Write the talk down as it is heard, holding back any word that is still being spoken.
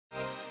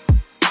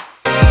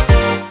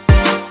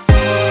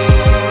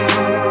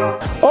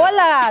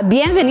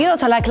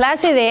Bienvenidos a la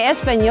clase de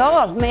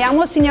español. Me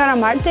llamo señora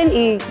Martin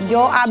y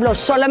yo hablo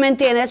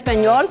solamente en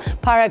español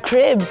para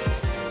cribs.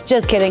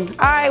 Just kidding.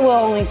 I will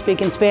only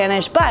speak in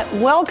Spanish, but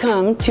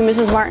welcome to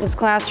Mrs. Martin's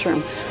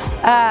classroom.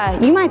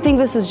 You might think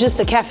this is just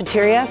a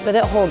cafeteria, but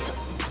it holds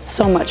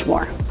so much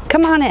more.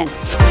 Come on in.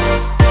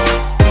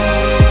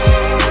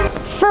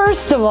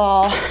 First of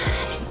all,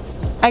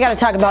 I gotta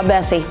talk about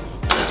Bessie.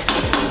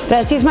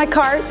 Bessie's my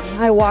cart.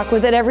 I walk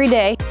with it every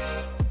day.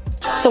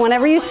 So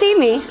whenever you see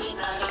me,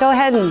 go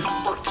ahead and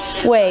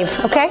wave,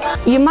 okay?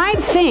 You might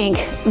think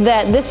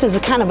that this is a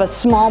kind of a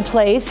small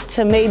place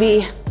to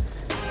maybe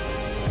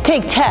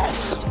take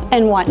tests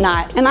and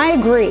whatnot, and I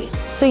agree.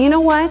 So you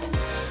know what?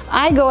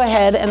 I go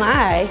ahead and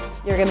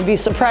you're gonna be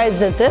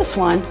surprised at this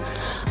one,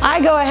 I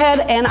go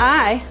ahead and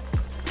I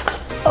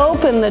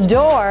open the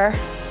door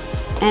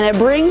and it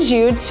brings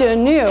you to a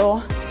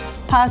new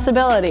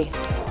possibility.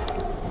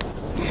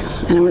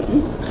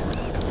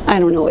 I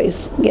don't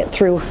always get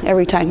through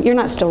every time. You're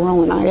not still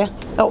rolling, are you?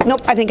 Oh,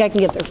 nope, I think I can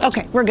get through.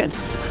 Okay, we're good.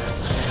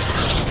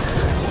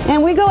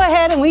 And we go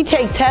ahead and we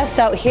take tests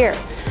out here.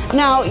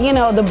 Now, you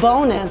know, the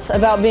bonus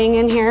about being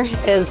in here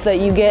is that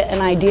you get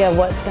an idea of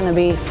what's gonna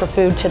be for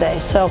food today.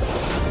 So,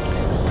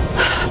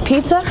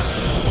 pizza?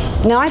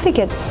 No, I think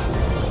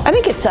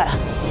it's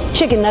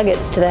chicken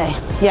nuggets today.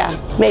 Yeah,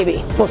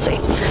 maybe, we'll see.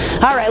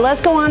 All right, let's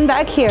go on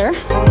back here.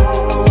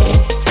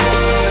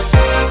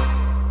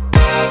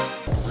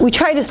 We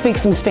try to speak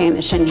some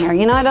Spanish in here.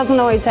 You know, it doesn't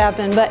always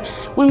happen, but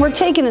when we're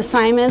taking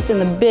assignments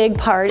and the big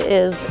part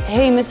is,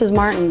 hey, Mrs.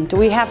 Martin, do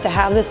we have to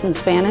have this in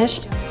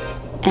Spanish?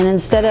 And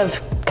instead of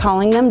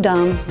calling them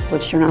dumb,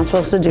 which you're not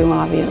supposed to do,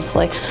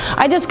 obviously,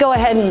 I just go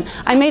ahead and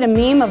I made a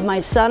meme of my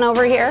son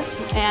over here,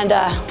 and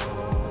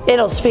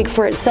it'll speak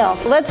for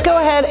itself. Let's go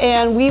ahead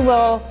and we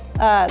will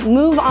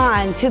move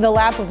on to the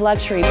lap of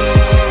luxury.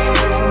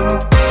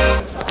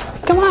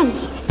 Come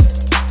on.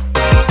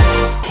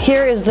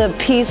 Here is the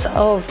piece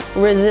of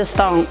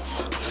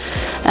resistance.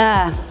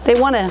 They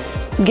want to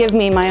give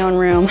me my own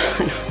room.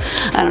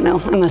 I don't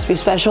know, I must be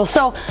special.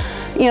 So,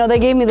 you know, they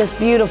gave me this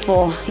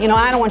beautiful, you know,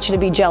 I don't want you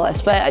to be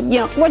jealous, but you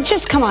know, well,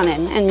 just come on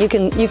in and you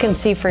can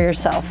see for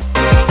yourself.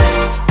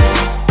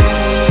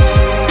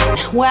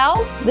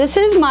 Well, this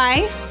is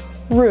my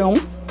room.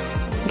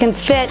 It can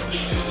fit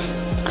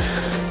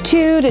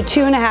 2 to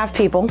 2.5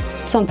 people,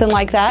 something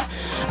like that.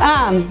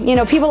 You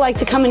know, people like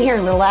to come in here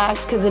and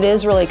relax because it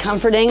is really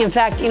comforting. In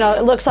fact, you know,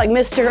 it looks like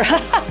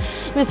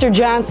Mr.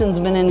 Johnson's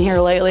been in here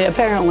lately,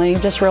 apparently,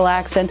 just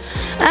relaxing.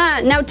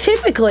 Now,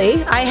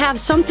 typically, I have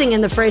something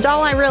in the fridge.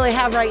 All I really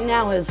have right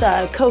now is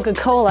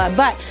Coca-Cola,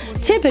 but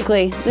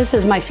typically, this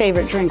is my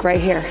favorite drink right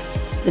here,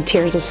 the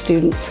Tears of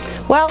Students.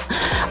 Well,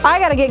 I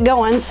gotta get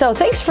going, so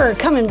thanks for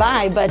coming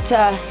by, but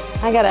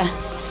I gotta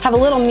have a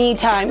little me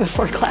time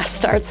before class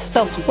starts,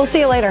 so we'll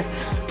see you later.